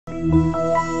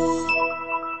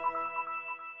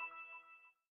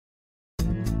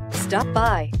Stop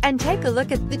by and take a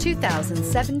look at the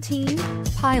 2017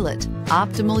 Pilot.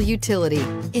 Optimal utility,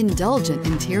 indulgent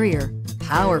interior,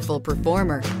 powerful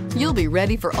performer. You'll be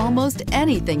ready for almost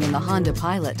anything in the Honda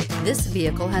Pilot. This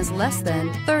vehicle has less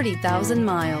than 30,000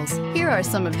 miles. Here are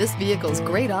some of this vehicle's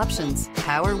great options: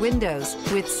 power windows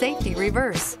with safety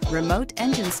reverse, remote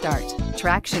engine start,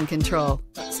 traction control,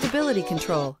 stability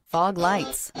control, fog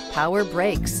lights, power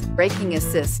brakes, braking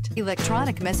assist,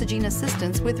 electronic messaging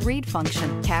assistance with read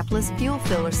function, capless fuel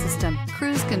filler system,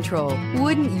 cruise control.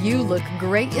 Wouldn't you look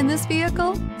great in this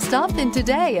vehicle? Stop in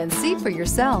today and see for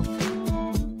yourself.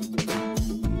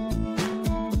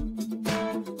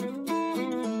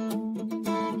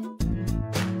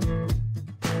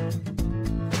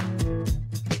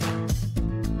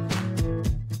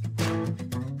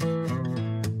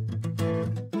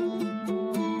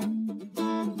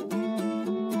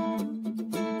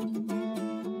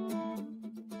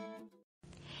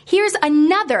 Here's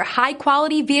another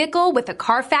high-quality vehicle with a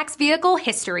Carfax Vehicle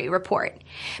History Report.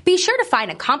 Be sure to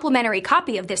find a complimentary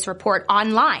copy of this report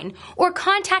online or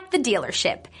contact the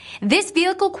dealership. This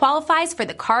vehicle qualifies for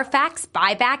the Carfax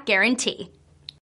Buyback Guarantee.